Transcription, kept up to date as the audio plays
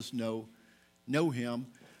know him.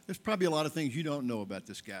 There's probably a lot of things you don't know about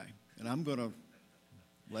this guy, and I'm going to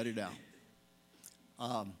let it out.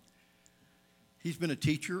 He's been a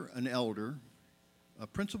teacher, an elder, a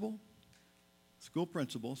principal, school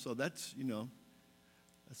principal, so that's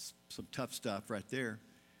some tough stuff right there.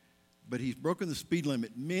 But he's broken the speed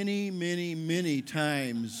limit many, many, many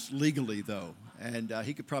times legally, though, and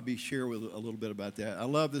he could probably share with a little bit about that. I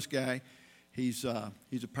love this guy. He's a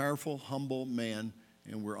powerful, humble man,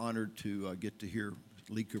 and we're honored to get to hear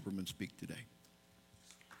Lee Cooperman speak today.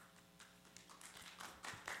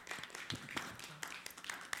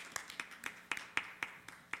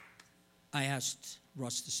 I asked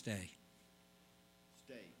Russ to stay.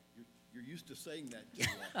 Stay. You're used to saying that too.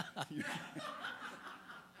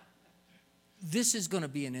 This is going to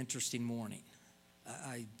be an interesting morning.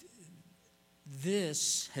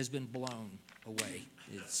 This has been blown away.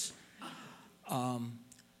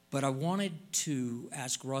 But I wanted to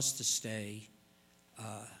ask Russ to stay.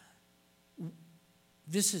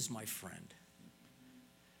 This is my friend,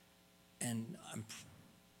 and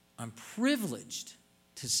I'm privileged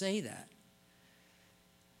to say that.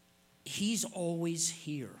 He's always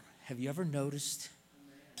here. Have you ever noticed?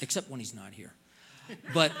 Except when he's not here.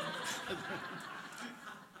 But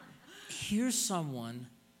here's someone,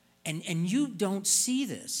 and you don't see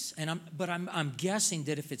this, but I'm guessing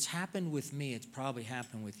that if it's happened with me, it's probably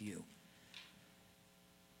happened with you.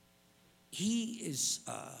 He is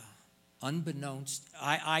unbeknownst.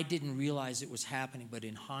 I didn't realize it was happening, but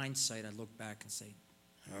in hindsight, I look back and say,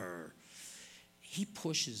 he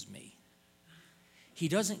pushes me. He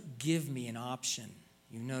doesn't give me an option.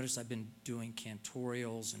 You notice I've been doing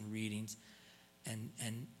cantorials and readings, and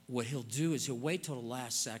what he'll do is he'll wait till the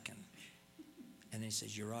last second, and then he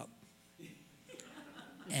says, "You're up."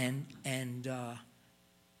 And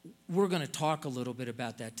we're going to talk a little bit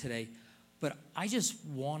about that today, but I just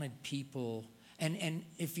wanted people, and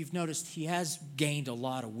if you've noticed, he has gained a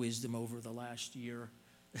lot of wisdom over the last year.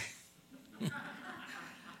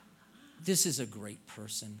 This is a great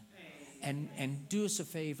person. And do us a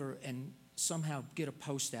favor and somehow get a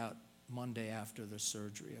post out Monday after the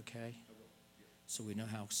surgery, okay? So we know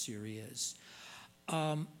how serious.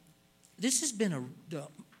 This has been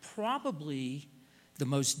probably the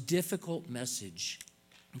most difficult message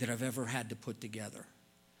that I've ever had to put together.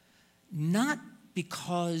 Not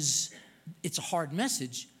because it's a hard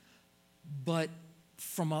message, but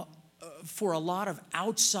for a lot of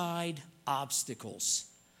outside obstacles.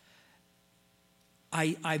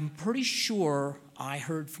 I'm pretty sure I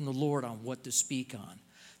heard from the Lord on what to speak on.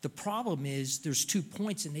 The problem is there's 2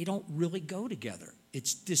 points and they don't really go together.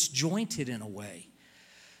 It's disjointed in a way.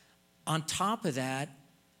 On top of that,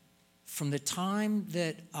 from the time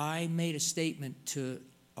that I made a statement to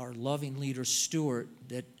our loving leader, Stuart,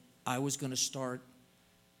 that I was going to start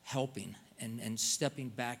helping and stepping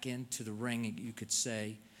back into the ring, you could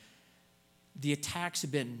say, the attacks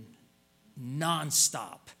have been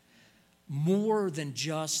nonstop. More than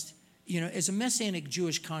just, as a Messianic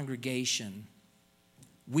Jewish congregation,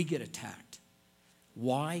 we get attacked.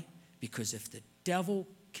 Why? Because if the devil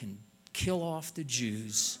can kill off the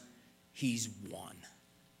Jews, he's won.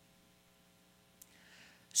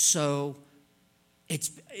 So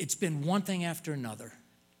it's been one thing after another.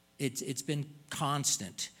 It's been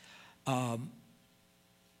constant.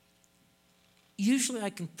 Usually I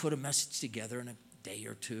can put a message together in a day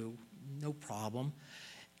or two, no problem.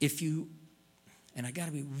 And I got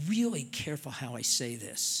to be really careful how I say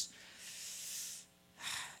this.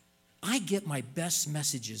 I get my best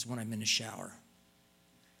messages when I'm in the shower.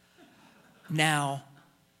 Now,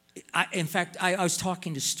 in fact, I was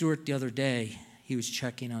talking to Stuart the other day. He was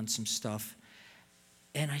checking on some stuff.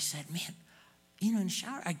 And I said, man, in the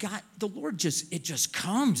shower, the Lord it just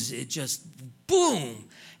comes. It just, boom.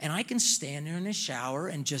 And I can stand there in the shower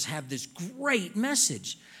and just have this great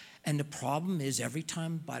message. And the problem is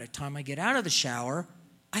by the time I get out of the shower,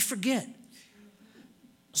 I forget.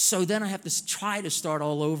 So then I have to try to start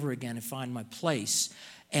all over again and find my place.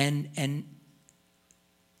 And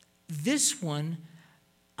this one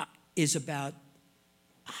is about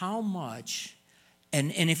how much,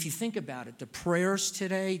 and if you think about it, the prayers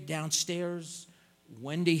today downstairs,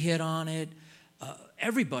 Wendy hit on it,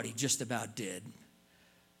 everybody just about did,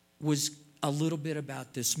 was a little bit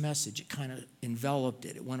about this message. It kind of enveloped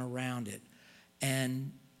it. It went around it.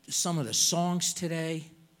 And some of the songs today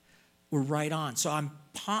were right on. So I'm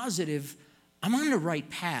positive I'm on the right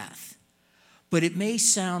path. But it may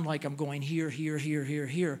sound like I'm going here, here, here, here,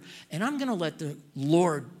 here. And I'm going to let the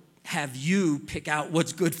Lord have you pick out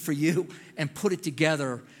what's good for you and put it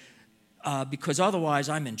together because otherwise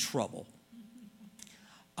I'm in trouble.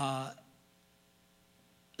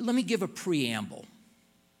 let me give a preamble.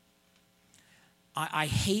 I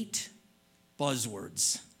hate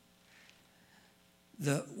buzzwords.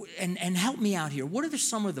 And help me out here. What are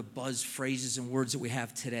some of the buzz phrases and words that we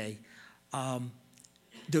have today?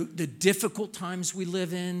 The difficult times we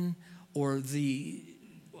live in, or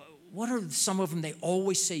what are some of them they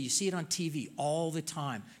always say? You see it on TV all the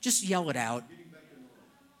time. Just yell it out.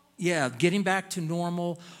 Yeah, getting back to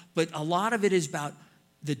normal. But a lot of it is about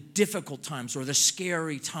the difficult times or the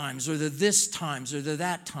scary times or the this times or the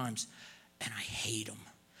that times. And I hate them.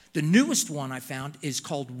 The newest one I found is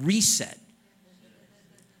called reset.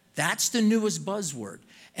 That's the newest buzzword.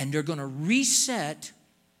 And they're going to reset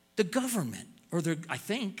the government.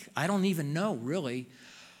 I don't even know really.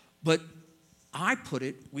 But I put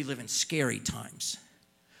it, we live in scary times.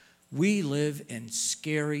 We live in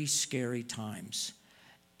scary, scary times.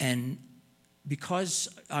 And because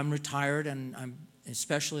I'm retired, and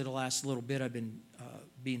especially the last little bit, I've been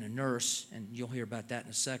being a nurse, and you'll hear about that in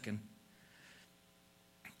a second.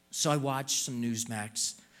 So I watch some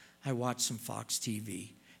Newsmax. I watch some Fox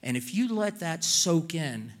TV. And if you let that soak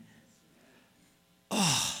in,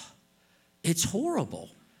 it's horrible.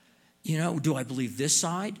 You know, do I believe this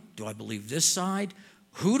side? Do I believe this side?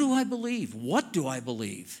 Who do I believe? What do I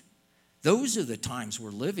believe? Those are the times we're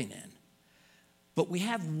living in. But we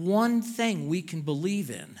have one thing we can believe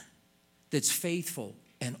in that's faithful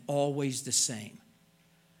and always the same.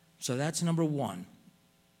 So that's number one.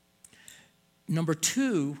 Number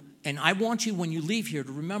two, and I want you when you leave here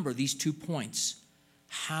to remember these 2 points.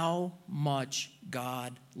 How much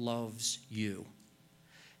God loves you.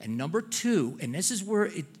 And number two, and this is where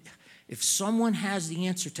if someone has the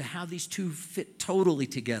answer to how these two fit totally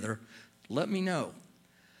together, let me know.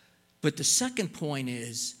 But the second point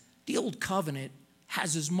is the old covenant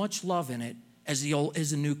has as much love in it as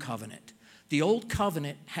the new covenant. The old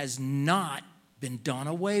covenant has not been done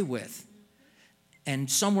away with.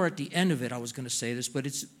 And somewhere at the end of it, I was going to say this, but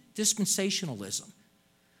it's dispensationalism.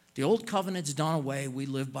 The old covenant's done away. We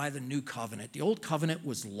live by the new covenant. The old covenant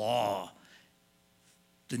was law.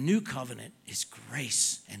 The new covenant is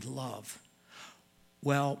grace and love.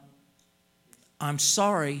 Well, I'm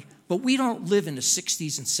sorry, but we don't live in the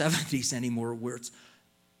 60s and 70s anymore where it's,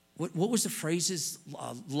 what was the phrases?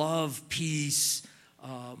 Love, peace,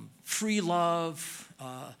 free love,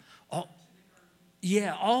 all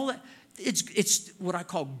that. It's what I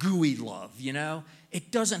call gooey love, you know?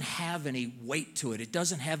 It doesn't have any weight to it. It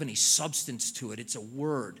doesn't have any substance to it. It's a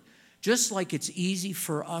word. Just like it's easy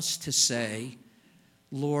for us to say,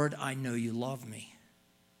 Lord, I know you love me.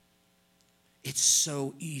 It's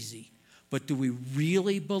so easy. But do we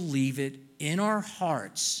really believe it in our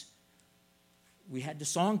hearts? We had the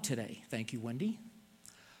song today, thank you, Wendy,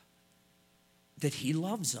 that he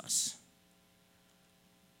loves us.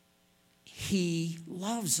 He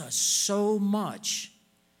loves us so much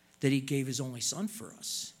that he gave his only son for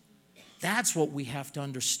us. That's what we have to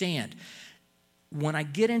understand. When I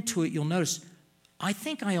get into it, you'll notice, I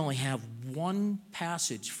think I only have one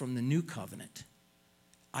passage from the new covenant.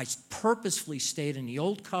 I purposefully stayed in the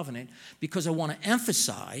old covenant because I want to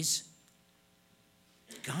emphasize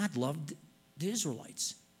God loved the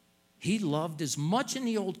Israelites. He loved as much in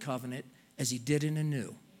the old covenant as he did in the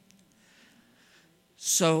new.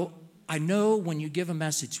 So I know when you give a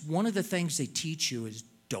message, one of the things they teach you is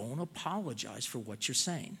don't apologize for what you're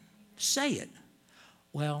saying. Say it.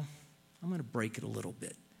 Well, I'm going to break it a little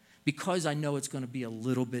bit because I know it's going to be a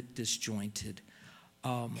little bit disjointed.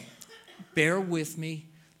 Bear with me.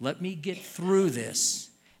 Let me get through this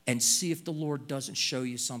and see if the Lord doesn't show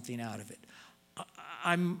you something out of it.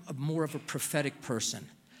 I'm more of a prophetic person,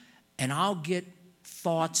 and I'll get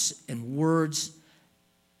thoughts and words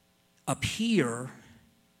up here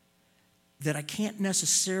that I can't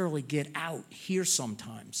necessarily get out here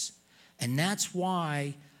sometimes. And that's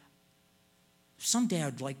why someday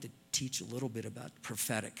I'd like to teach a little bit about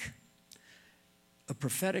prophetic. A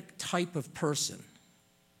prophetic type of person,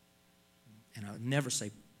 and I would never say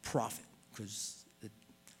prophet because it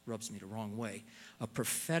rubs me the wrong way. A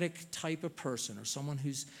prophetic type of person or someone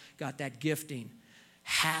who's got that gifting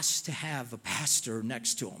has to have a pastor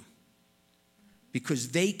next to them because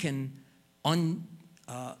they can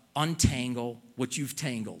untangle what you've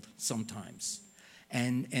tangled sometimes.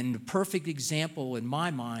 And the perfect example in my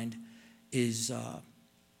mind is,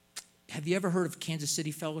 have you ever heard of Kansas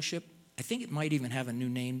City Fellowship? I think it might even have a new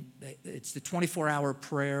name. It's the 24-hour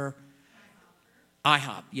prayer.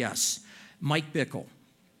 IHOP, yes. Mike Bickle.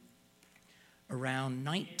 Around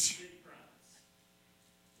 19...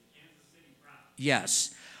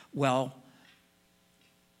 Yes. Well,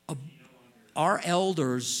 our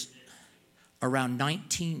elders around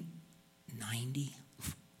 1990,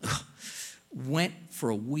 went for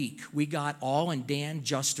a week. We got all in Dan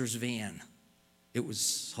Juster's van. It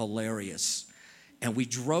was hilarious. And we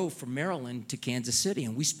drove from Maryland to Kansas City,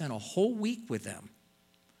 and we spent a whole week with them.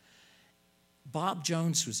 Bob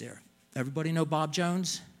Jones was there. Everybody know Bob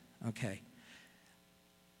Jones? Okay.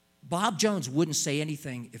 Bob Jones wouldn't say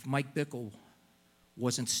anything if Mike Bickle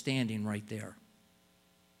wasn't standing right there,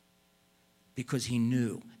 because he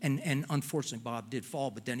knew. And unfortunately, Bob did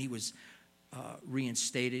fall, but then he was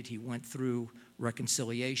reinstated. He went through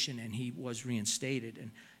reconciliation, and he was reinstated.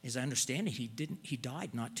 And as I understand it, he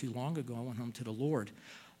died not too long ago. I went home to the Lord.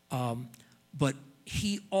 But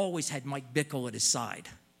he always had Mike Bickle at his side,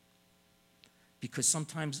 because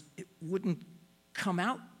sometimes it wouldn't come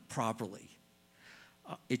out properly.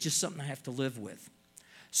 It's just something I have to live with.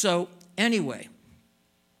 So anyway,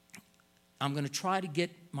 I'm going to try to get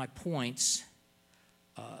my points.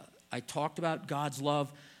 I talked about God's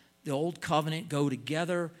love. The Old Covenant go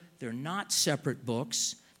together. They're not separate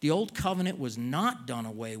books. The Old Covenant was not done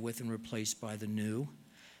away with and replaced by the New.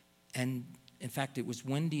 And in fact, it was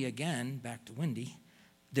Wendy again, back to Wendy,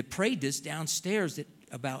 that prayed this downstairs, that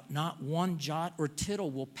about not one jot or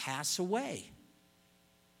tittle will pass away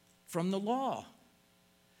from the law.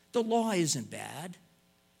 The law isn't bad.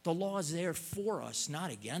 The law is there for us,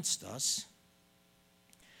 not against us.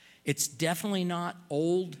 It's definitely not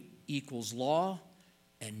old equals law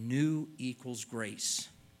and new equals grace.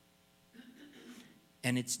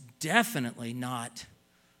 And it's definitely not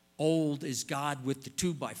old is God with the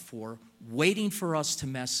 2x4, waiting for us to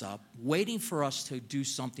mess up, waiting for us to do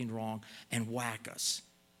something wrong and whack us.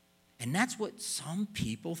 And that's what some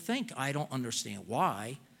people think. I don't understand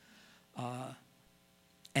why.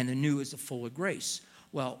 And the new is the full of grace.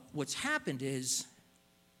 Well, what's happened is,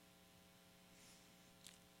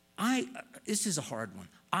 this is a hard one.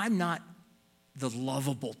 I'm not the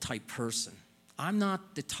lovable type person. I'm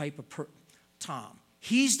not the type of Tom.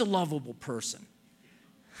 He's the lovable person.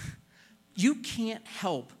 You can't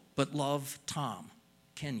help but love Tom,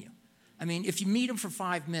 can you? I mean, if you meet him for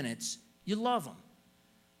 5 minutes, you love him.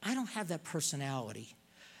 I don't have that personality.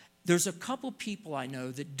 There's a couple people I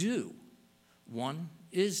know that do. One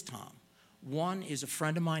is Tom. One is a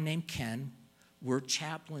friend of mine named Ken. We're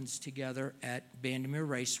chaplains together at Bandimere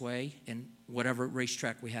Raceway and whatever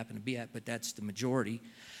racetrack we happen to be at, but that's the majority.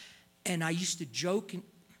 And I used to joke,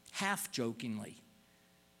 half-jokingly,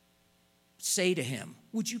 say to him,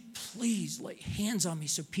 would you please lay hands on me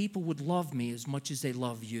so people would love me as much as they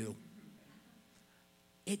love you?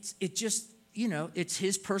 It just, it's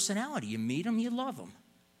his personality. You meet him, you love him.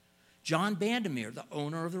 John Bandimere, the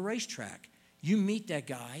owner of the racetrack, you meet that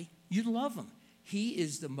guy, you love him. He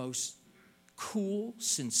is the most cool,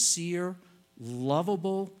 sincere,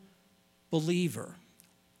 lovable believer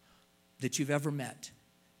that you've ever met.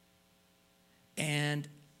 And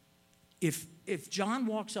if John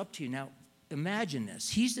walks up to you, now imagine this.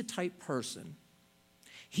 He's the type person,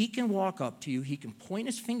 he can walk up to you, he can point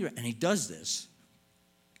his finger, and he does this.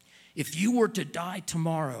 If you were to die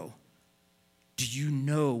tomorrow, do you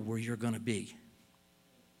know where you're going to be?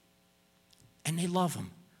 And they love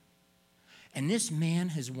him. And this man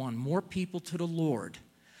has won more people to the Lord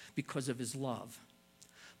because of his love.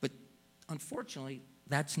 But unfortunately,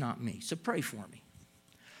 that's not me. So pray for me.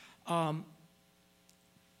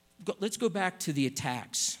 Let's go back to the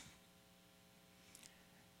attacks.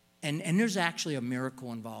 And there's actually a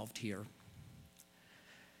miracle involved here.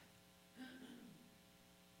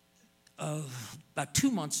 About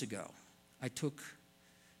 2 months ago, I took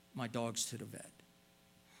my dogs to the vet.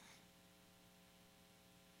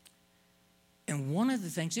 And one of the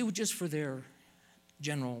things, it was just for their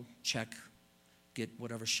general check, get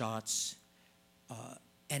whatever shots.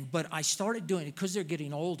 But I started doing it, because they're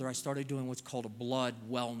getting older, I started doing what's called a blood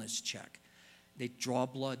wellness check. They draw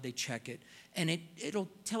blood, they check it, and it'll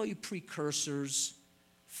tell you precursors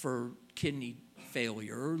for kidney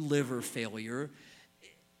failure, liver failure.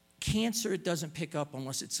 Cancer, it doesn't pick up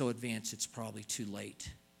unless it's so advanced, it's probably too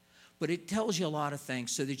late. But it tells you a lot of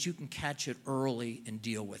things so that you can catch it early and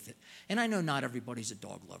deal with it. And I know not everybody's a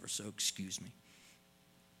dog lover, so excuse me.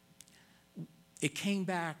 It came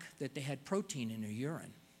back that they had protein in their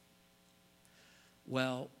urine.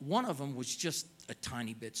 Well, one of them was just a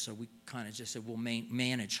tiny bit, so we kind of just said, we'll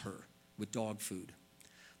manage her with dog food.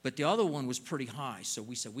 But the other one was pretty high, so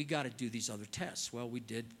we said, we got to do these other tests. Well, we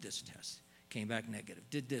did this test, came back negative.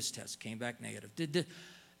 Did this test, came back negative. Did this.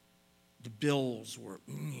 The bills were,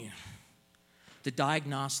 the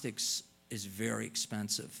diagnostics is very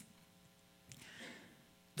expensive.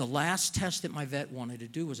 The last test that my vet wanted to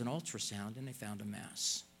do was an ultrasound, and they found a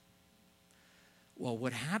mass. Well,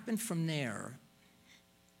 what happened from there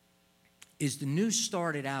is the news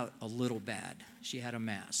started out a little bad. She had a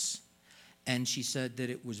mass. And she said that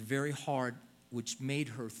it was very hard, which made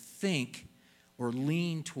her think or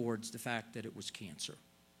lean towards the fact that it was cancer.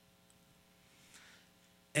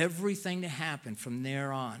 Everything that happened from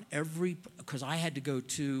there on, because I had to go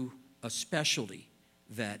to a specialty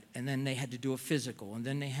vet, and then they had to do a physical, and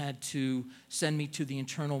then they had to send me to the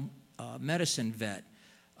internal medicine vet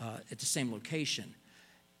at the same location.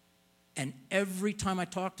 And every time I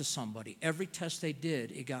talked to somebody, every test they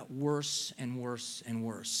did, it got worse and worse and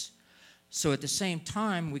worse. So at the same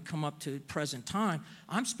time, we come up to present time,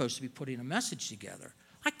 I'm supposed to be putting a message together.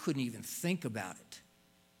 I couldn't even think about it.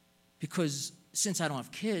 Because since I don't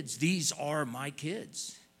have kids, these are my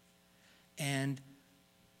kids. And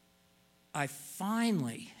I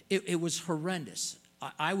finally, it was horrendous.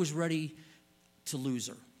 I was ready to lose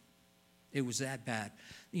her. It was that bad.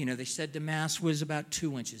 You know, they said the mass was about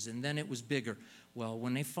 2 inches, and then it was bigger. Well,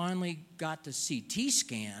 when they finally got the CT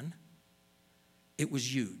scan, it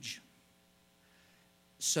was huge.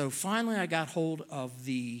 So finally I got hold of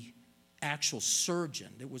the actual surgeon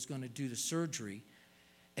that was going to do the surgery,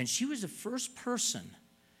 and she was the first person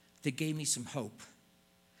that gave me some hope.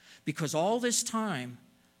 Because all this time,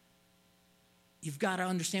 you've got to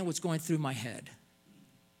understand what's going through my head.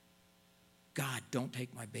 God, don't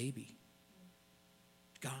take my baby.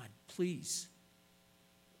 God, please.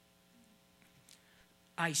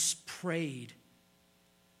 I prayed.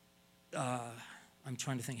 I'm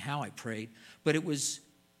trying to think how I prayed, but it was,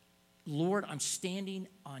 Lord, I'm standing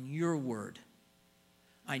on your word.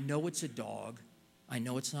 I know it's a dog. I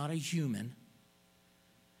know it's not a human.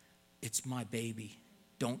 It's my baby.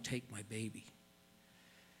 Don't take my baby.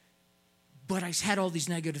 But I had all these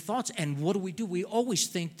negative thoughts, and what do? We always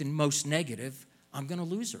think the most negative. I'm going to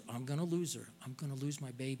lose her. I'm going to lose her. I'm going to lose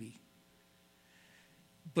my baby.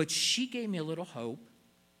 But she gave me a little hope.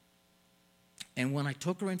 And when I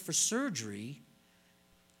took her in for surgery,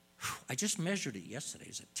 I just measured it yesterday. It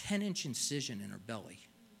was a 10-inch incision in her belly.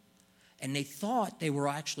 And they thought they were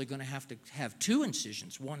actually going to have 2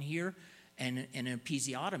 incisions, one here and an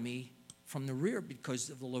episiotomy from the rear because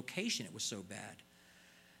of the location. It was so bad.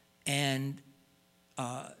 And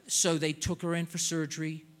so they took her in for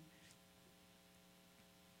surgery.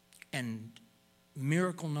 And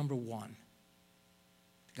miracle number 1,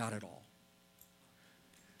 got it all.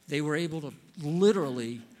 They were able to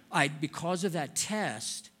literally, because of that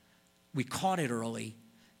test, we caught it early.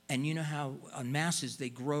 And you know how on masses they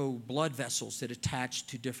grow blood vessels that attach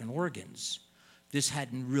to different organs. This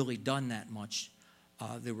hadn't really done that much.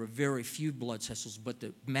 There were very few blood vessels, but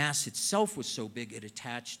the mass itself was so big it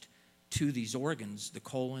attached to these organs, the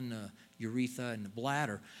colon, the urethra, and the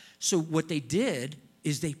bladder. So what they did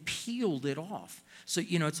is they peeled it off. So,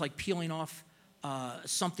 you know, it's like peeling off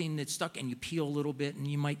something that's stuck, and you peel a little bit, and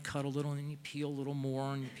you might cut a little, and then you peel a little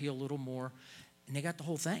more, and you peel a little more, and they got the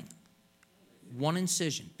whole thing. 1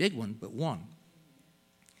 incision, big one, but 1.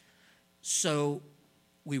 So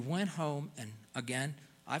we went home, and again,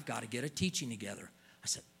 I've got to get a teaching together. I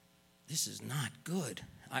said, this is not good.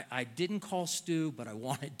 I didn't call Stu, but I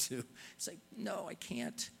wanted to. It's like, no, I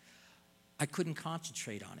can't. I couldn't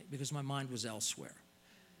concentrate on it because my mind was elsewhere.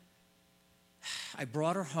 I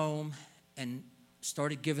brought her home and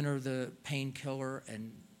started giving her the painkiller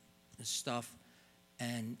and the stuff,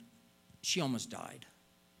 and she almost died.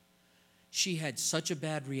 She had such a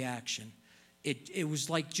bad reaction. It was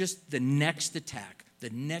like just the next attack.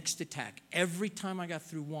 Every time I got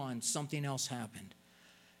through one, something else happened.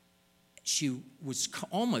 She was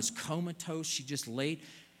almost comatose. She just laid.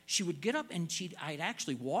 She would get up, and I'd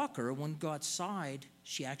actually walk her. When we go outside,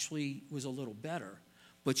 she actually was a little better.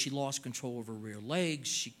 But she lost control of her rear legs.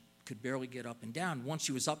 She could barely get up and down. Once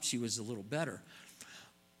she was up, she was a little better.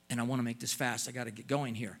 And I want to make this fast. I got to get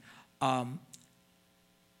going here.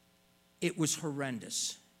 It was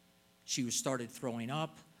horrendous. She started throwing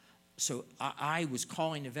up. So I was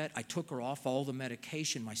calling the vet. I took her off all the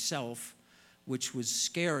medication myself, which was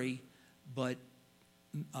scary. But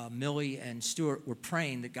Millie and Stuart were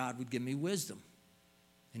praying that God would give me wisdom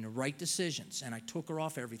and the right decisions. And I took her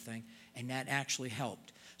off everything, and that actually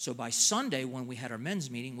helped. So by Sunday, when we had our men's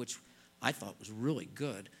meeting, which I thought was really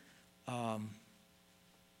good,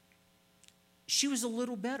 she was a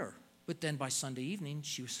little better. But then by Sunday evening,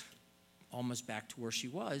 she was almost back to where she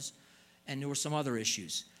was, and there were some other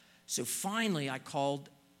issues. So finally, I called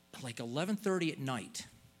like 11:30 at night,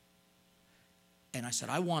 and I said,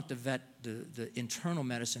 I want the vet, the internal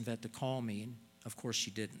medicine vet, to call me. And of course,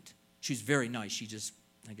 she didn't. She was very nice. She just,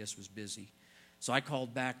 I guess, was busy. So I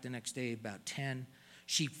called back the next day about 10.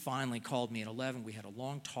 She finally called me at 11. We had a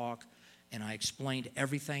long talk, and I explained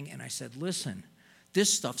everything. And I said, listen,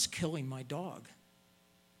 this stuff's killing my dog.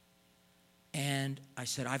 And I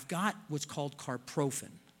said, I've got what's called carprofen,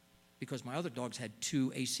 because my other dogs had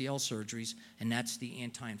 2 ACL surgeries, and that's the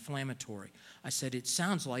anti-inflammatory. I said, it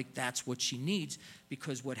sounds like that's what she needs,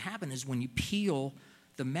 because what happened is when you peel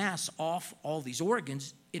the mass off all these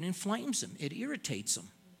organs, it inflames them, it irritates them.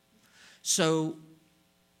 So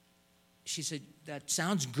she said, that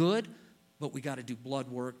sounds good, but we got to do blood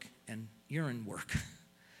work and urine work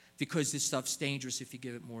because this stuff's dangerous if you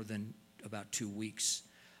give it more than about 2 weeks.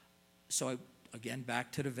 So I, again,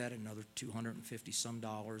 back to the vet, another $250-some.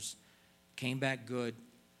 Came back good.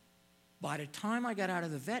 By the time I got out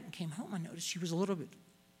of the vet and came home, I noticed she was a little bit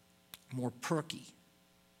more perky.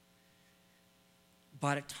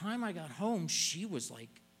 By the time I got home, she was like,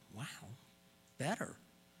 wow, better.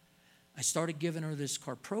 I started giving her this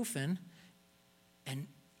carprofen, and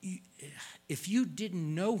if you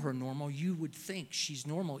didn't know her normal, you would think she's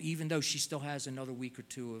normal, even though she still has another week or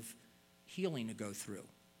 2 of healing to go through.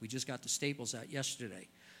 We just got the staples out yesterday.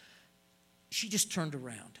 She just turned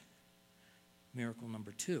around. Miracle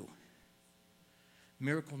number 2.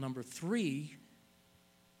 Miracle number 3,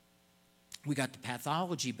 we got the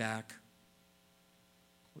pathology back,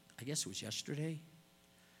 I guess it was yesterday,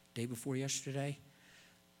 day before yesterday.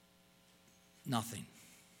 Nothing.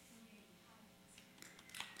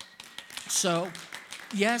 So,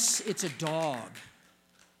 yes, it's a dog.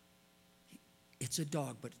 It's a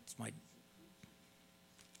dog, but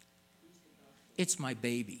it's my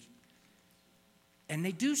baby. And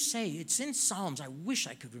they do say, it's in Psalms, I wish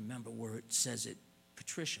I could remember where it says it.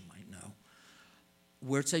 Patricia might know.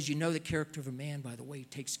 Where it says, you know the character of a man by the way he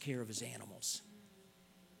takes care of his animals.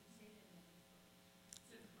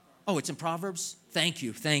 Oh, it's in Proverbs? Thank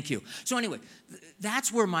you. So anyway,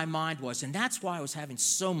 that's where my mind was, and that's why I was having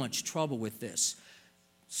so much trouble with this.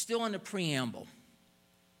 Still in the preamble.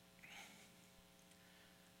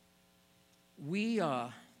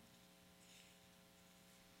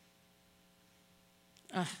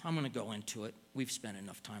 I'm going to go into it. We've spent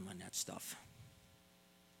enough time on that stuff.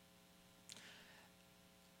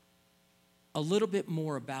 A little bit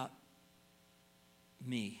more about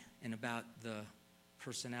me and about the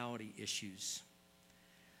personality issues.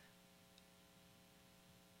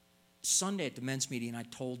 Sunday at the men's meeting, I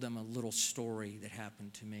told them a little story that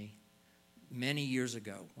happened to me many years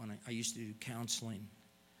ago when I used to do counseling.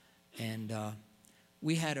 And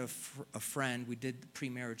we had a friend, we did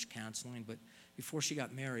pre-marriage counseling, but before she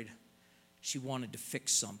got married, she wanted to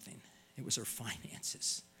fix something. It was her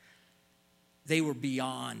finances. They were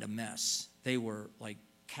beyond a mess. They were like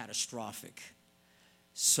catastrophic.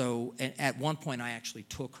 So at one point, I actually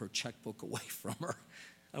took her checkbook away from her.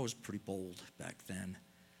 I was pretty bold back then.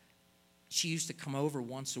 She used to come over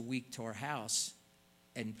once a week to our house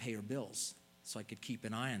and pay her bills so I could keep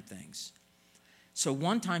an eye on things. So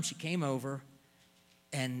one time she came over,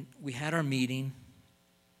 and we had our meeting,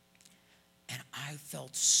 and I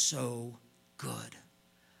felt so good.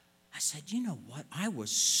 I said, you know what? I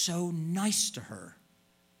was so nice to her.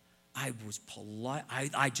 I was polite.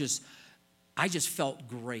 I just felt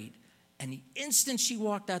great. And the instant she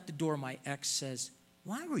walked out the door, my ex says,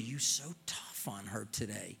 why were you so tough on her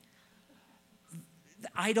today?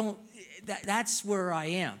 That's where I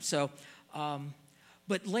am. So,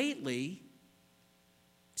 but lately,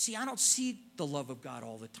 see, I don't see the love of God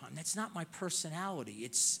all the time. That's not my personality.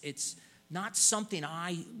 It's not something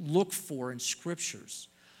I look for in scriptures.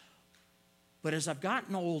 But as I've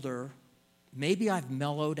gotten older, maybe I've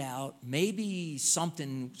mellowed out. Maybe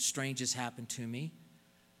something strange has happened to me.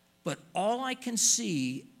 But all I can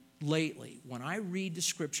see lately, when I read the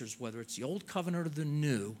scriptures, whether it's the Old Covenant or the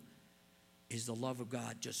New, is the love of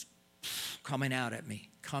God just coming out at me,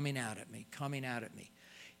 coming out at me, coming out at me.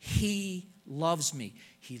 He loves me.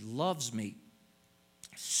 He loves me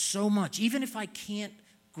so much. Even if I can't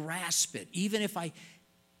grasp it, even if I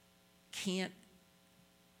can't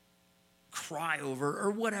cry over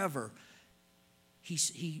or whatever,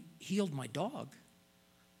 he healed my dog.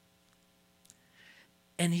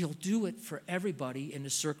 And he'll do it for everybody in the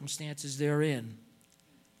circumstances they're in.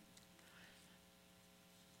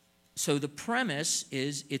 So the premise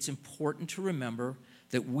is it's important to remember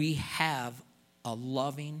that we have a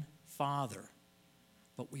loving Father,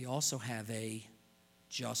 but we also have a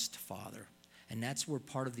just Father. And that's where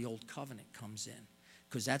part of the Old Covenant comes in,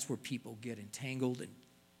 because that's where people get entangled and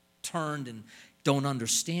turned and don't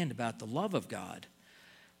understand about the love of God.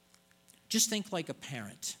 Just think like a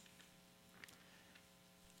parent.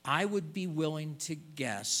 I would be willing to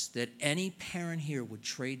guess that any parent here would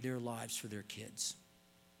trade their lives for their kids.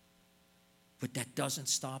 But that doesn't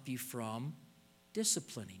stop you from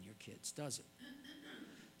disciplining your kids, does it?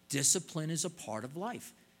 Discipline is a part of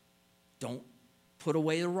life. Don't put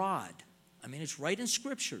away the rod. I mean, it's right in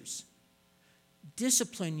scriptures.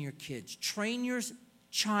 Discipline your kids. Train your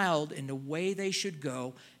child in the way they should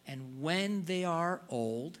go, and when they are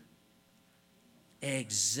old,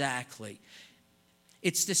 exactly.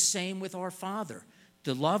 It's the same with our Father.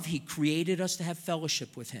 The love, He created us to have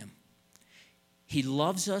fellowship with Him. He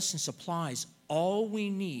loves us and supplies all we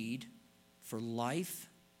need for life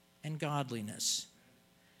and godliness.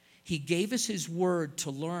 He gave us His word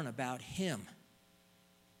to learn about Him.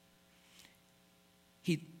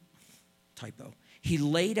 He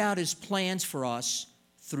laid out His plans for us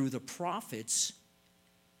through the prophets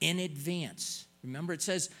in advance. Remember, it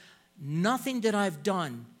says, nothing that I've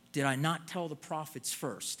done did I not tell the prophets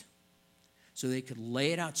first. So they could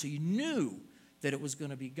lay it out so you knew that it was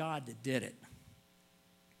going to be God that did it.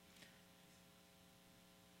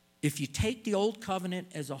 If you take the Old Covenant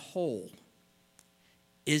as a whole,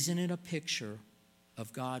 isn't it a picture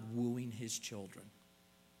of God wooing His children?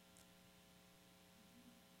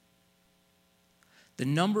 The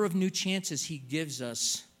number of new chances He gives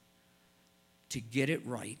us to get it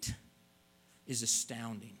right is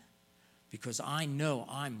astounding, because I know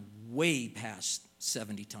I'm way past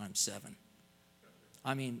 70 times 7.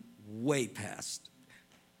 I mean, way past.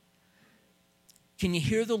 Can you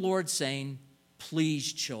hear the Lord saying,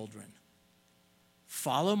 please, children,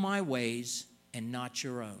 follow my ways and not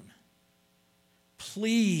your own?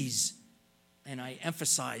 Please, and I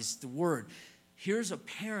emphasize the word. Here's a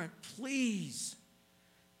parent, please.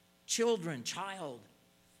 Children, child,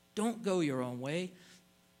 don't go your own way.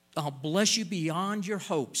 I'll bless you beyond your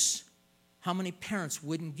hopes. How many parents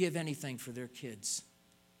wouldn't give anything for their kids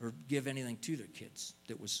or give anything to their kids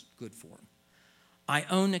that was good for them? I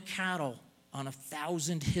own the cattle on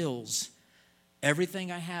 1,000 hills. Everything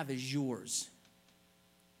I have is yours.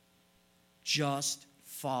 Just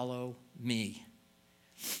follow me.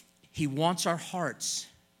 He wants our hearts.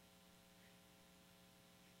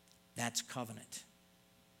 That's covenant.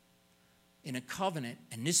 In a covenant,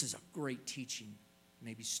 and this is a great teaching.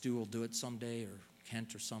 Maybe Stu will do it someday, or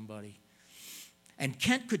Kent or somebody. And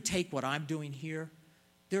Kent could take what I'm doing here.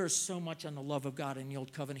 There is so much on the love of God in the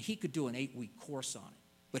Old Covenant. He could do an 8-week course on it.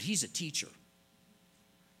 But he's a teacher.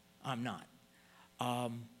 I'm not. I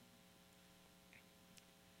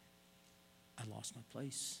lost my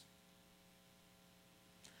place.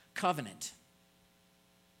 Covenant.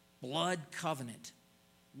 Blood covenant.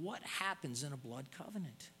 What happens in a blood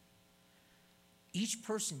covenant? Each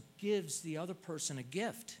person gives the other person a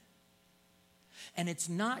gift. And it's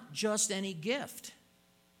not just any gift.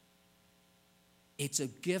 It's a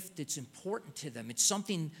gift that's important to them. It's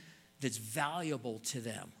something that's valuable to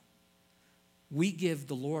them. We give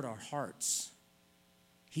the Lord our hearts.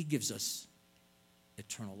 He gives us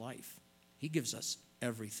eternal life. He gives us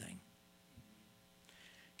everything.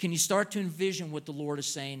 Can you start to envision what the Lord is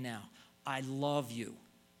saying now? I love you.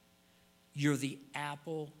 You're the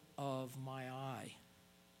apple of my eye.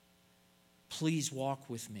 Please walk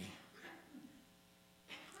with me.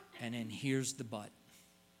 And then here's the but.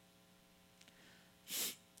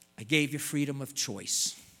 I gave you freedom of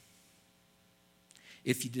choice.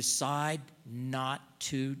 If you decide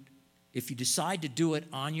to do it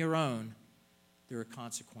on your own, there are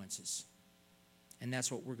consequences. And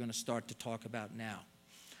that's what we're going to start to talk about now.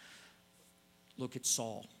 Look at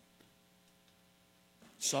Saul.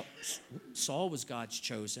 Saul was God's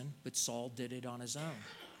chosen, but Saul did it on his own.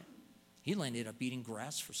 He ended up eating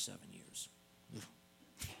grass for 7 years.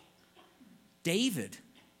 David,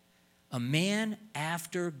 a man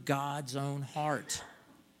after God's own heart,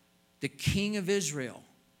 the king of Israel,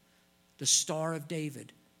 the Star of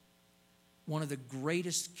David, one of the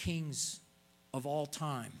greatest kings of all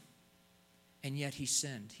time. And yet he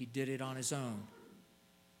sinned. He did it on his own.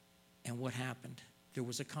 And what happened? There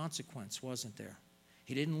was a consequence, wasn't there?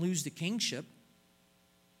 He didn't lose the kingship.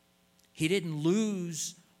 He didn't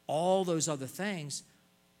lose all those other things,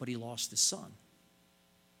 but he lost his son.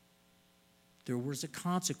 There was a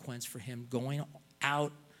consequence for him going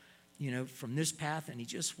out, from this path, and he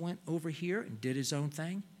just went over here and did his own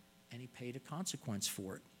thing, and he paid a consequence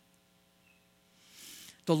for it.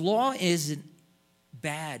 The law isn't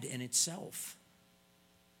bad in itself.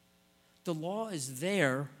 The law is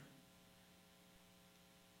there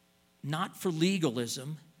not for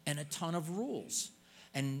legalism and a ton of rules.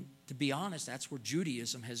 And to be honest, that's where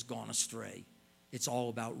Judaism has gone astray. It's all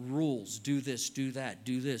about rules. Do this, do that,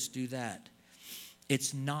 do this, do that.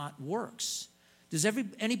 It's not works. Does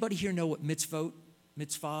anybody here know what mitzvah or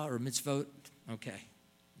mitzvot? Okay.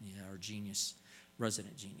 Yeah, our genius,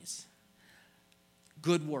 resident genius.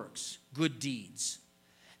 Good works, good deeds.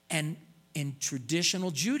 And in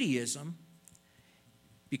traditional Judaism,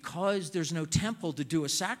 because there's no temple to do a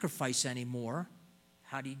sacrifice anymore,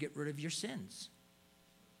 how do you get rid of your sins?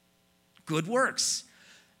 Good works.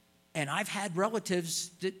 And I've had relatives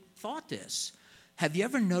that thought this. Have you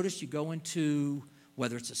ever noticed you go into,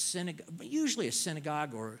 whether it's a synagogue, but usually a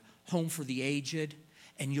synagogue or home for the aged,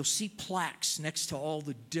 and you'll see plaques next to all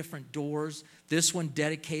the different doors, this one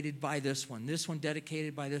dedicated by this one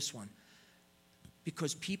dedicated by this one.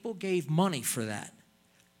 Because people gave money for that.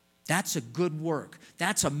 That's a good work.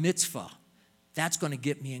 That's a mitzvah. That's going to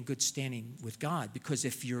get me in good standing with God. Because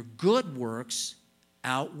if your good works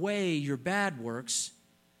outweigh your bad works,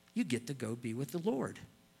 you get to go be with the Lord.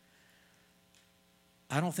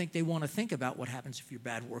 I don't think they want to think about what happens if your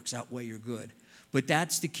bad works outweigh your good. But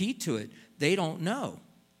that's the key to it. They don't know.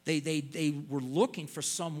 They were looking for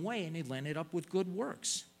some way, and they landed up with good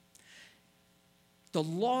works. The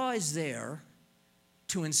law is there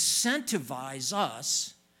to incentivize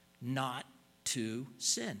us not to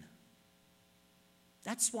sin.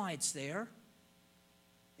 That's why it's there.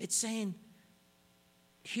 It's saying,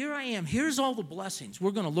 here I am. Here's all the blessings.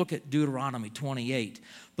 We're going to look at Deuteronomy 28.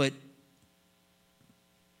 But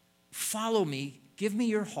follow me. Give me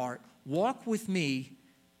your heart. Walk with me.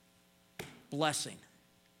 Blessing.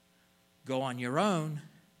 Go on your own.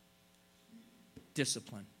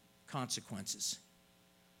 Discipline. Consequences.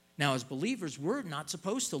 Now, as believers, we're not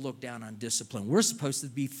supposed to look down on discipline. We're supposed to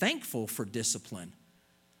be thankful for discipline.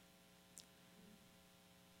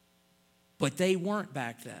 But they weren't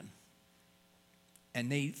back then.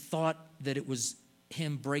 And they thought that it was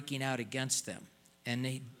him breaking out against them. And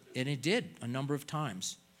it did a number of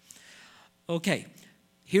times. Okay,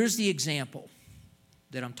 here's the example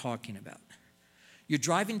that I'm talking about. You're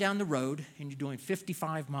driving down the road and you're doing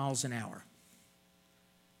 55 miles an hour.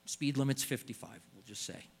 Speed limit's 55, we'll just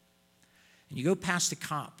say. And you go past a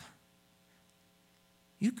cop.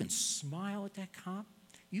 You can smile at that cop.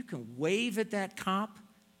 You can wave at that cop.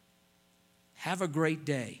 Have a great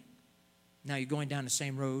day. Now you're going down the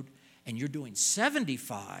same road and you're doing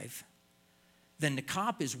 75, then the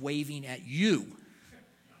cop is waving at you.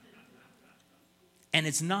 And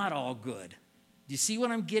it's not all good. Do you see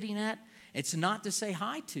what I'm getting at? It's not to say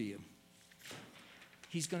hi to you.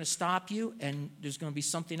 He's going to stop you, and there's going to be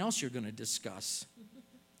something else you're going to discuss.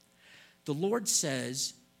 The Lord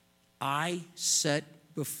says, I set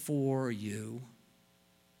before you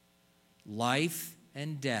life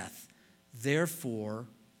and death. Therefore,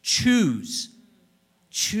 choose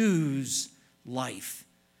life.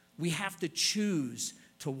 We have to choose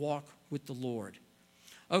to walk with the Lord.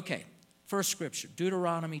 Okay, first scripture,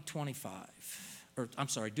 Deuteronomy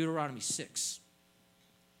 6.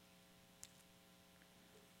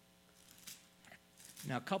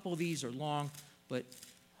 Now, a couple of these are long, but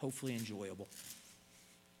hopefully enjoyable.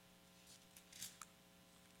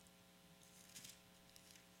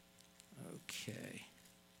 Okay.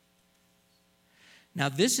 Now,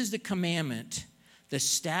 this is the commandment, the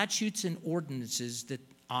statutes and ordinances that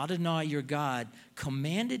Adonai your God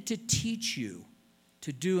commanded to teach you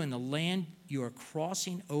to do in the land you are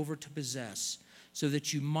crossing over to possess, so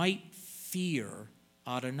that you might fear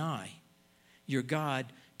Adonai your God,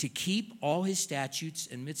 to keep all his statutes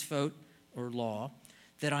and mitzvot, or law,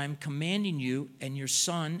 that I am commanding you and your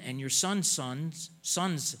son and your son's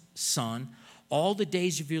son all the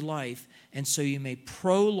days of your life, and so you may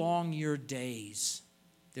prolong your days.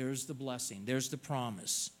 There's the blessing. There's the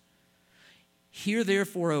promise. Hear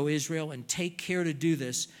therefore, O Israel, and take care to do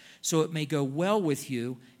this, so it may go well with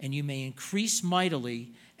you, and you may increase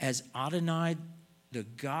mightily, as Adonai, the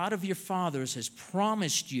God of your fathers, has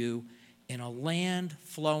promised you, in a land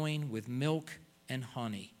flowing with milk and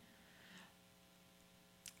honey.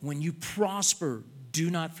 When you prosper, do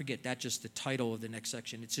not forget. That's just the title of the next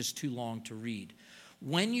section. It's just too long to read.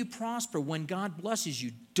 When you prosper, when God blesses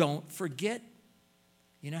you, don't forget.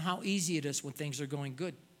 You know how easy it is when things are going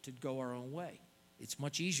good to go our own way. It's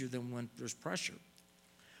much easier than when there's pressure.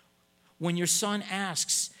 When your son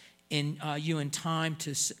asks you in time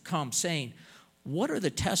to come, saying, what are the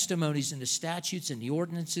testimonies and the statutes and the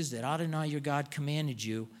ordinances that Adonai your God commanded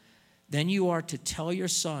you? Then you are to tell your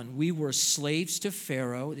son, we were slaves to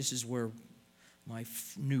Pharaoh. This is where my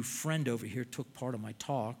new friend over here took part of my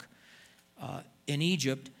talk. In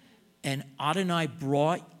Egypt. And Adonai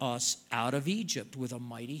brought us out of Egypt with a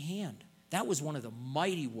mighty hand. That was one of the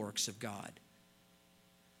mighty works of God.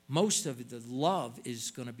 Most of the love is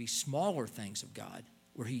going to be smaller things of God,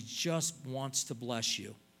 where he just wants to bless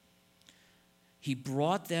you. He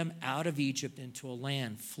brought them out of Egypt into a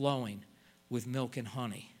land flowing with milk and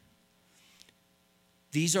honey.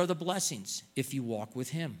 These are the blessings if you walk with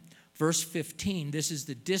him. Verse 15, this is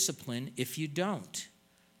the discipline if you don't.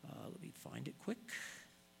 Let me find it quick.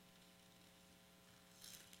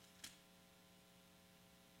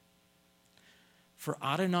 For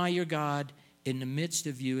Adonai your God in the midst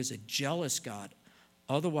of you is a jealous God.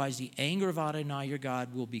 Otherwise, the anger of Adonai your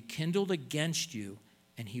God will be kindled against you,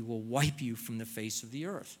 and he will wipe you from the face of the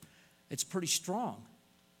earth. It's pretty strong.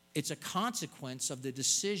 It's a consequence of the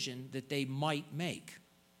decision that they might make.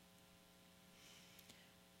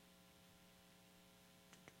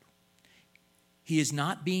 He is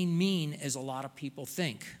not being mean as a lot of people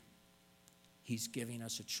think. He's giving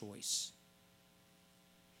us a choice.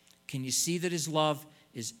 Can you see that his love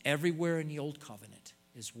is everywhere in the Old Covenant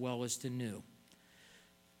as well as the New?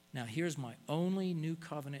 Now, here's my only New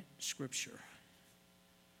Covenant scripture.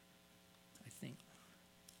 I think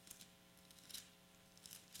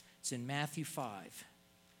it's in Matthew 5.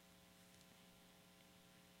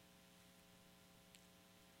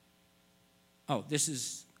 Oh, this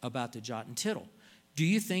is about the jot and tittle. Do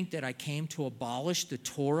you think that I came to abolish the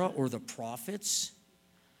Torah or the prophets?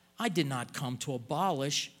 I did not come to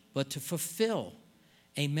abolish, but to fulfill.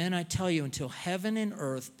 Amen, I tell you, until heaven and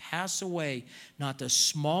earth pass away, not the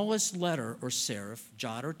smallest letter or serif,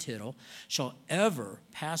 jot or tittle, shall ever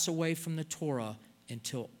pass away from the Torah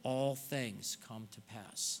until all things come to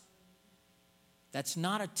pass. That's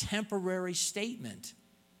not a temporary statement.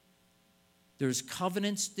 There's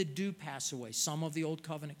covenants that do pass away, some of the old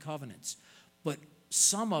covenant covenants, but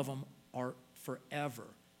some of them are forever.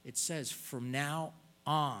 It says from now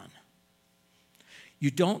on.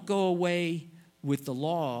 You don't go away with the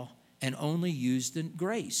law and only use the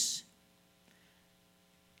grace.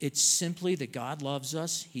 It's simply that God loves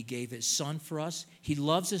us. He gave his son for us. He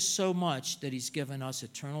loves us so much that he's given us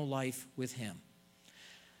eternal life with him.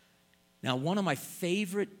 Now, one of my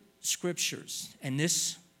favorite scriptures, and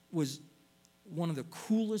this was one of the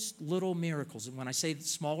coolest little miracles, and when I say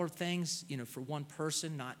smaller things, for one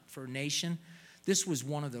person, not for a nation, this was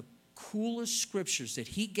one of the coolest scriptures that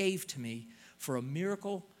he gave to me for a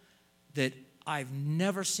miracle that I've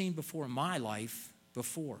never seen before in my life,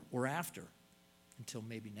 before or after, until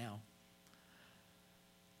maybe now.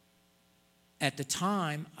 At the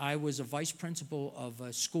time, I was a vice principal of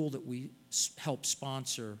a school that we helped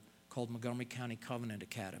sponsor called Montgomery County Covenant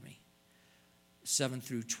Academy, 7th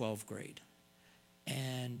through 12th grade.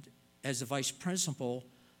 And as a vice principal,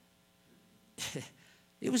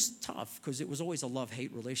 it was tough because it was always a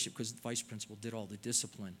love-hate relationship because the vice principal did all the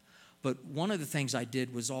discipline. But one of the things I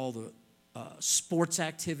did was all the sports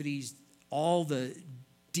activities, all the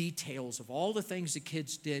details of all the things the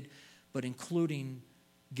kids did, but including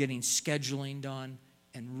getting scheduling done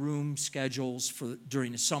and room schedules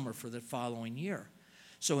during the summer for the following year.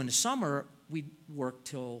 So in the summer, we'd work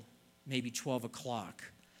till maybe 12 o'clock.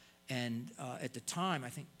 And at that time, I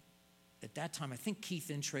think Keith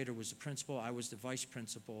Intrater was the principal. I was the vice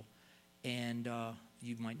principal. And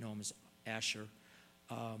you might know him as Asher.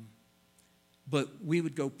 But we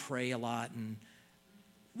would go pray a lot, and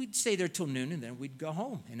we'd stay there till noon, and then we'd go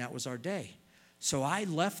home, and that was our day. So I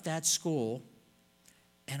left that school,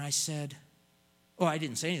 and I said, I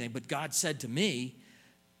didn't say anything, but God said to me,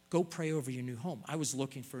 go pray over your new home. I was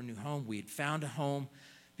looking for a new home. We had found a home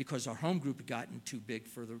because our home group had gotten too big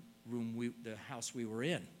for the house we were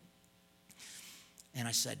in. And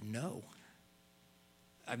I said, no.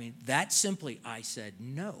 I mean, that simply, I said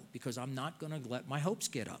no, because I'm not going to let my hopes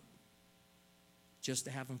get up just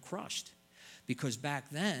to have them crushed. Because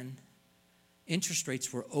back then, interest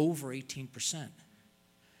rates were over 18%.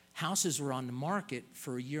 Houses were on the market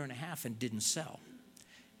for a year and a half and didn't sell.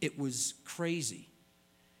 It was crazy.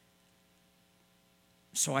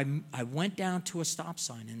 So I went down to a stop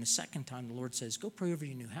sign, and the second time the Lord says, go pray over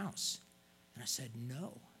your new house. And I said,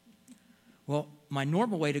 no. Well, my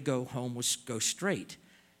normal way to go home was go straight,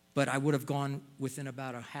 but I would have gone within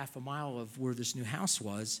about a half a mile of where this new house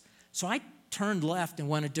was. So I turned left and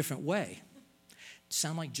went a different way.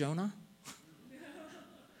 Sound like Jonah?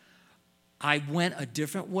 I went a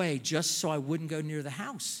different way just so I wouldn't go near the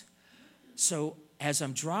house. So as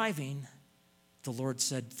I'm driving, the Lord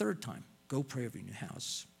said, third time, go pray over your new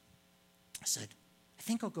house. I said, I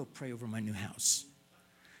think I'll go pray over my new house.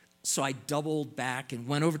 So I doubled back and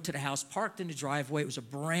went over to the house, parked in the driveway. It was a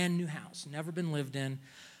brand new house, never been lived in.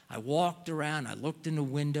 I walked around, I looked in the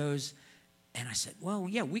windows, and I said, well,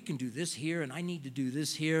 yeah, we can do this here, and I need to do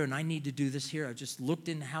this here, and I need to do this here. I just looked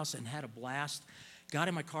in the house and had a blast, got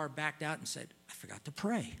in my car, backed out, and said, I forgot to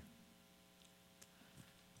pray.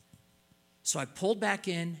 So I pulled back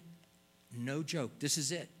in, no joke, this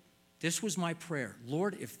is it. This was my prayer.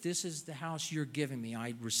 Lord, if this is the house you're giving me,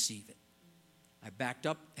 I receive it. I backed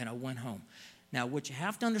up and I went home. Now, what you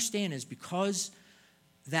have to understand is because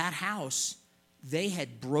that house, they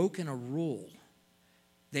had broken a rule.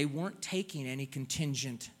 They weren't taking any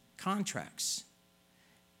contingent contracts.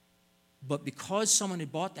 But because someone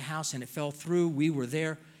had bought the house and it fell through, we were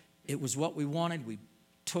there. It was what we wanted. We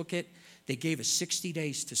took it. They gave us 60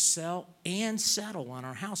 days to sell and settle on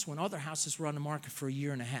our house when other houses were on the market for a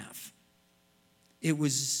year and a half. It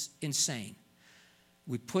was insane.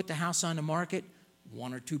 We put the house on the market.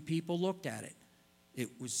 1 or 2 people looked at it.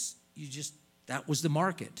 That was the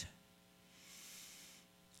market.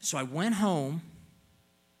 So I went home.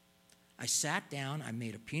 I sat down. I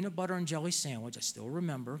made a peanut butter and jelly sandwich. I still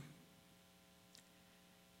remember.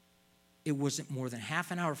 It wasn't more than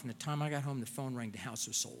half an hour from the time I got home, the phone rang, the house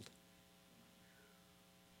was sold.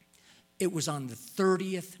 It was on the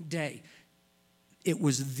 30th day. It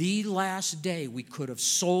was the last day we could have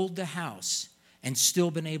sold the house and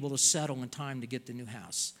still been able to settle in time to get the new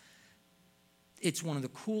house. It's one of the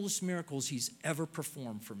coolest miracles he's ever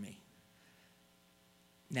performed for me.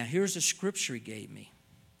 Now, here's a scripture he gave me.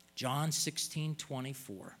 John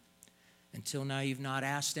 16:24. Until now you've not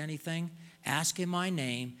asked anything. Ask in my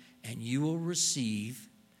name, and you will receive,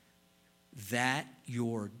 that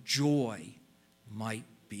your joy might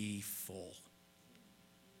be full.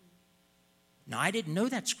 Now, I didn't know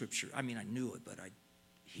that scripture. I mean, I knew it, but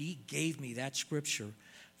he gave me that scripture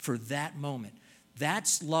for that moment.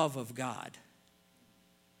 That's love of God.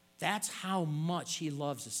 That's how much he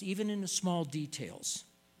loves us, even in the small details.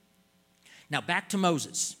 Now, back to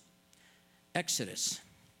Moses. Exodus.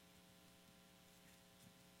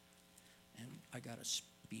 And I got to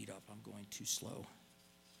speed up. I'm going too slow.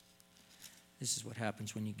 This is what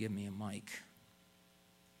happens when you give me a mic.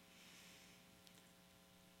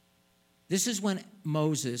 This is when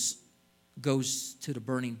Moses goes to the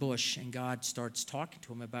burning bush and God starts talking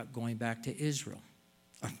to him about going back to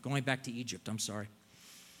Egypt, I'm sorry.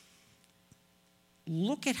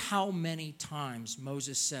 Look at how many times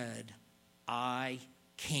Moses said, I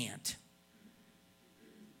can't.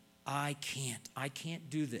 I can't. I can't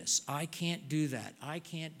do this. I can't do that. I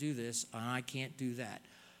can't do this. I can't do that.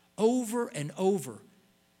 Over and over.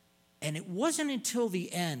 And it wasn't until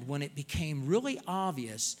the end when it became really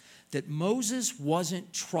obvious that Moses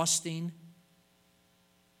wasn't trusting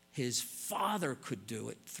his father could do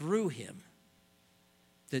it through him,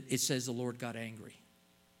 that it says the Lord got angry.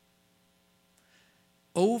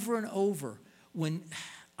 Over and over.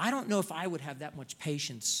 I don't know if I would have that much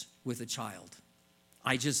patience with a child.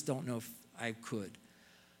 I just don't know if I could.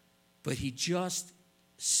 But he just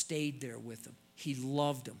stayed there with him. He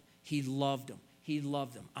loved him. He loved him. He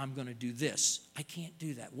loved them. I'm going to do this. I can't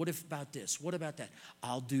do that. What if about this? What about that?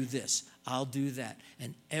 I'll do this. I'll do that.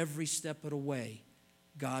 And every step of the way,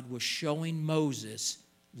 God was showing Moses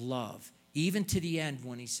love. Even to the end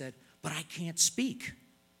when he said, but I can't speak.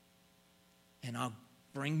 And I'll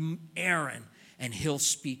bring Aaron and he'll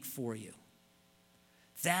speak for you.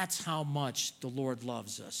 That's how much the Lord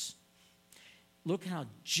loves us. Look how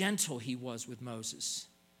gentle he was with Moses.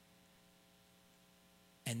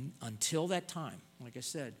 And until that time, like I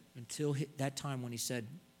said, until that time when he said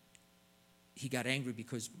he got angry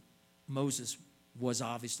because Moses was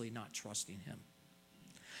obviously not trusting him.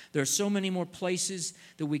 There are so many more places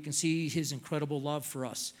that we can see his incredible love for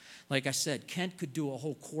us. Like I said, Kent could do a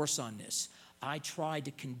whole course on this. I tried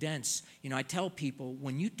to condense. I tell people,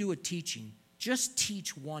 when you do a teaching, just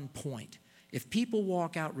teach one point. If people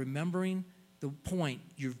walk out remembering the point,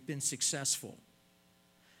 you've been successful.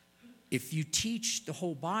 If you teach the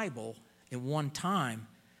whole Bible in one time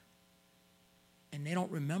and they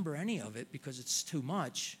don't remember any of it because it's too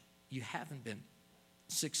much, you haven't been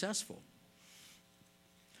successful.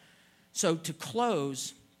 So to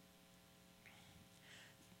close,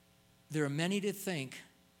 there are many that think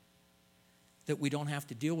that we don't have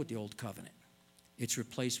to deal with the old covenant. It's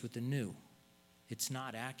replaced with the new. It's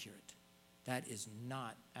not accurate. That is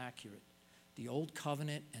not accurate. The old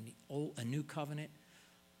covenant and a new covenant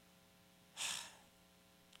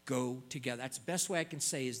go together. That's the best way I can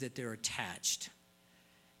say is that they're attached.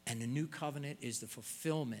 And the new covenant is the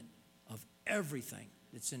fulfillment of everything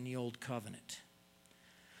that's in the old covenant.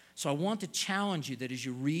 So I want to challenge you that as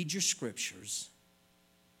you read your scriptures,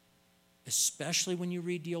 especially when you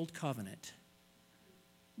read the old covenant,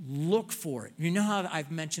 look for it. You know how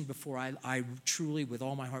I've mentioned before, I truly, with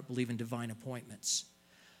all my heart, believe in divine appointments.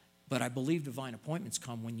 But I believe divine appointments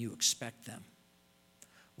come when you expect them.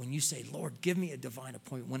 When you say, Lord, give me a divine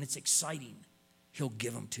appointment, when it's exciting, he'll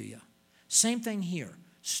give them to you. Same thing here.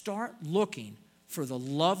 Start looking for the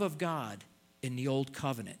love of God in the old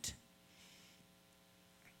covenant.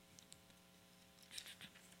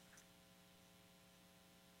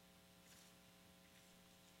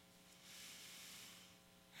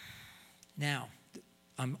 Now,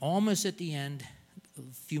 I'm almost at the end, a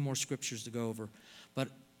few more scriptures to go over. But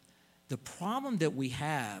the problem that we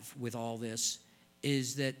have with all this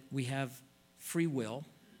is that we have free will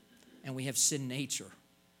and we have sin nature.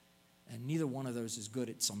 And neither one of those is good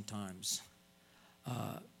at sometimes.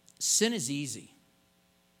 Sin is easy.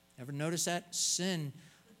 Ever notice that? Sin,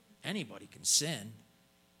 anybody can sin.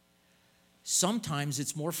 Sometimes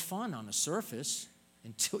it's more fun on the surface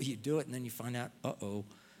until you do it and then you find out, uh-oh.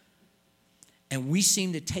 And we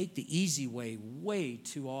seem to take the easy way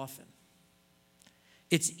too often.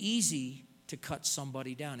 It's easy to cut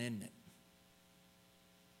somebody down, isn't it?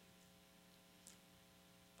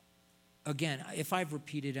 Again, if I've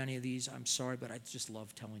repeated any of these, I'm sorry, but I just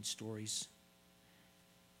love telling stories.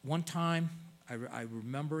 One time, I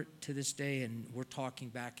remember it to this day, and we're talking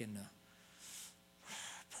back in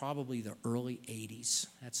probably the early 80s.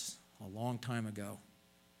 That's a long time ago.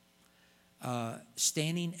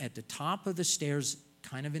 Standing at the top of the stairs,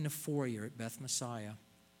 kind of in the foyer at Beth Messiah,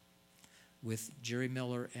 with Jerry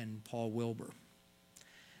Miller and Paul Wilbur.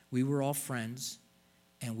 We were all friends,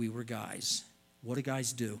 and we were guys. What do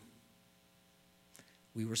guys do?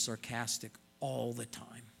 We were sarcastic all the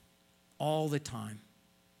time. All the time.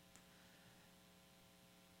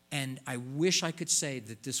 And I wish I could say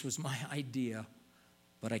that this was my idea,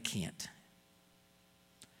 but I can't.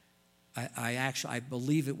 I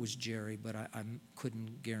believe it was Jerry, but I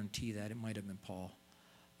couldn't guarantee that. It might have been Paul.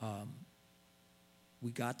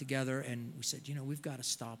 We got together and we said, we've got to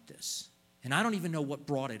stop this. And I don't even know what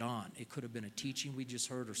brought it on. It could have been a teaching we just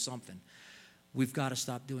heard or something. We've got to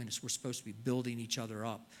stop doing this. We're supposed to be building each other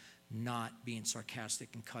up, not being sarcastic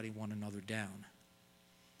and cutting one another down.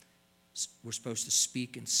 We're supposed to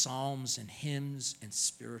speak in psalms and hymns and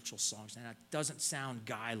spiritual songs. Now, that doesn't sound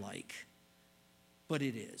guy-like, but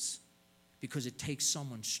it is, because it takes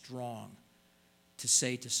someone strong to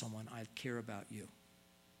say to someone, I care about you.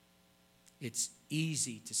 It's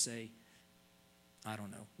easy to say, I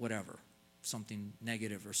don't know, whatever, something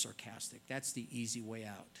negative or sarcastic. That's the easy way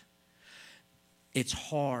out. It's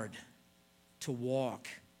hard to walk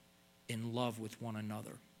in love with one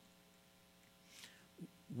another.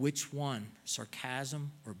 Which one,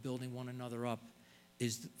 sarcasm or building one another up,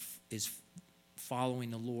 is following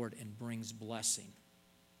the Lord and brings blessing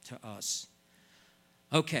to us?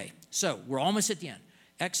 Okay, so we're almost at the end.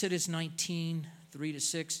 Exodus 19,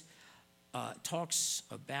 3-6, talks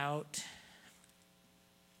about,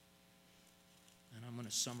 and I'm going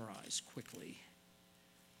to summarize quickly.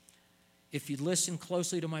 If you listen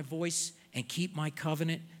closely to my voice and keep my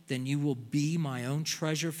covenant, then you will be my own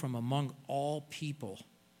treasure from among all people.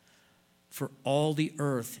 For all the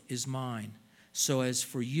earth is mine. So as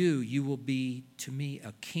for you, you will be to me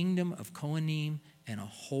a kingdom of Kohanim and a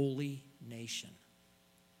holy nation.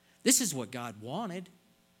 This is what God wanted.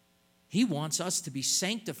 He wants us to be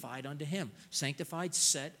sanctified unto him. Sanctified,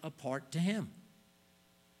 set apart to him.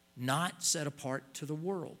 Not set apart to the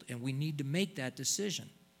world. And we need to make that decision.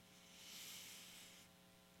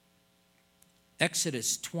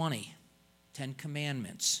 Exodus 20, 10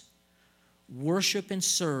 Commandments. Worship and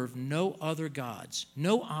serve no other gods,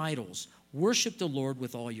 no idols. Worship the Lord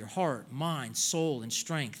with all your heart, mind, soul, and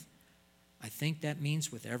strength. I think that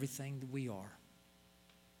means with everything that we are.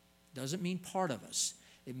 Doesn't mean part of us.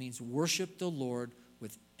 It means worship the Lord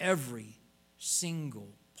with every single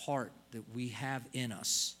part that we have in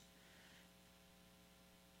us.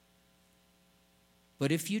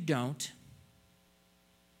 But if you don't,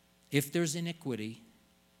 if there's iniquity,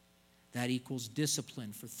 that equals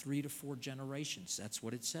discipline for 3 to 4 generations. That's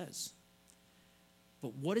what it says.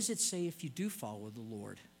 But what does it say if you do follow the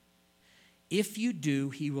Lord? If you do,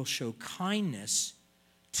 he will show kindness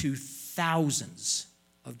to thousands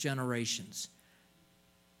of generations.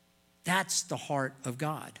 That's the heart of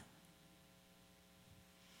God.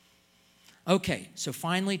 Okay, so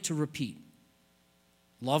finally to repeat.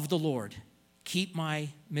 Love the Lord. Keep my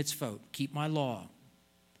mitzvot. Keep my law.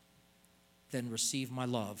 Then receive my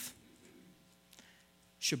love.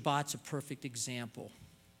 Shabbat's a perfect example.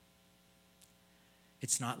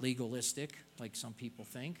 It's not legalistic, like some people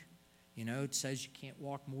think. It says you can't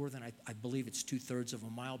walk more than, I believe it's 2/3 of a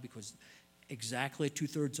mile, because exactly at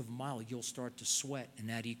 2/3 of a mile, you'll start to sweat, and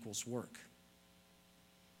that equals work.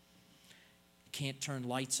 Can't turn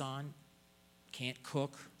lights on, can't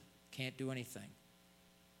cook, can't do anything.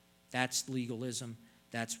 That's legalism,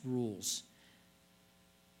 that's rules.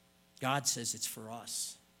 God says it's for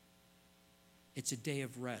us. It's a day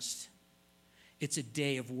of rest. It's a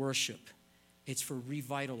day of worship. It's for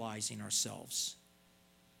revitalizing ourselves.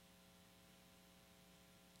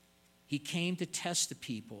 He came to test the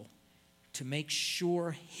people to make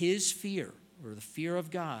sure his fear, or the fear of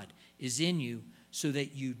God, is in you so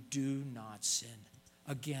that you do not sin.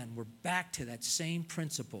 Again, we're back to that same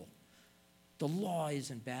principle. The law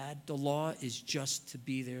isn't bad. The law is just to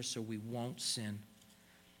be there so we won't sin.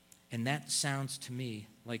 And that sounds to me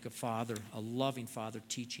like a father, a loving father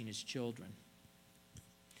teaching his children.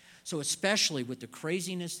 So especially with the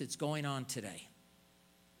craziness that's going on today,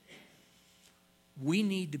 we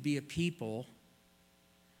need to be a people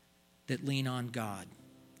that lean on God.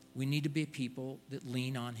 We need to be a people that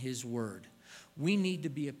lean on his word. We need to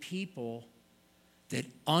be a people that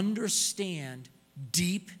understand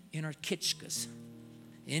deep in our kitchkas,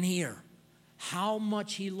 in here, how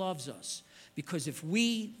much he loves us. Because if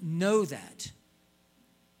we know that,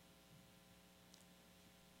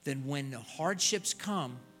 then when the hardships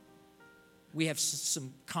come, we have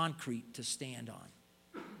some concrete to stand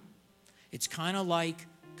on. It's kind of like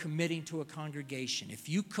committing to a congregation. If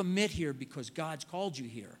you commit here because God's called you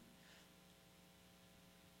here,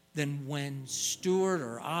 then when Stuart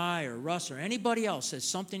or I or Russ or anybody else says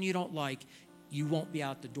something you don't like, you won't be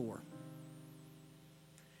out the door.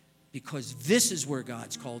 Because this is where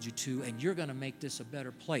God's called you to, and you're going to make this a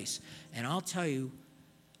better place. And I'll tell you,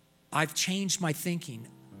 I've changed my thinking.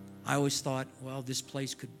 I always thought, well, this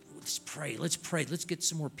place could, let's pray, let's get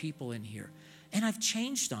some more people in here. And I've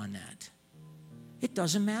changed on that. It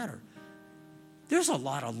doesn't matter. There's a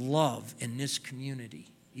lot of love in this community,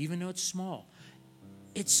 even though it's small.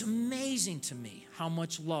 It's amazing to me how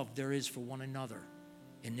much love there is for one another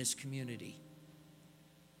in this community.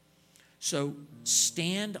 So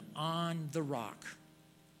stand on the rock.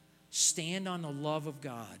 Stand on the love of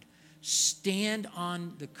God. Stand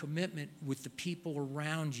on the commitment with the people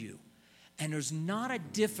around you. And there's not a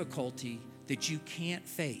difficulty that you can't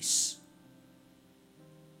face.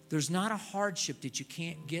 There's not a hardship that you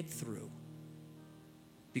can't get through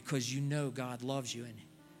because you know God loves you. And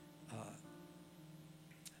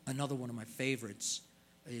another one of my favorites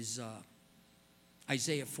is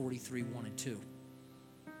Isaiah 43, 1 and 2. You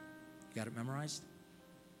got it memorized?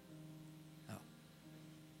 Oh.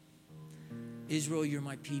 Israel, you're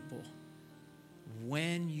my people.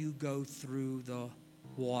 When you go through the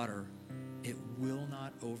water, it will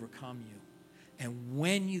not overcome you. And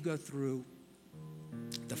when you go through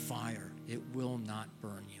the fire, it will not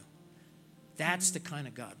burn you. That's the kind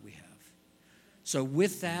of God we have. So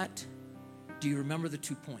with that, do you remember the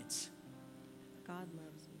 2 points? God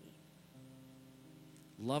loves me.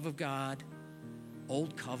 Love of God,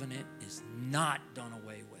 old covenant is not done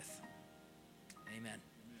away with. Amen.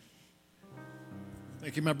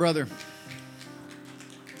 Thank you, my brother. And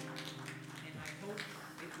I hope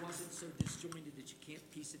it wasn't so disjointed that you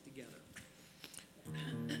can't piece it together.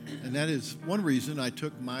 And that is one reason I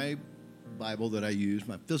took my Bible that I use,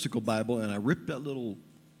 my physical Bible, and I ripped that little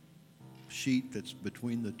sheet that's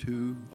between the two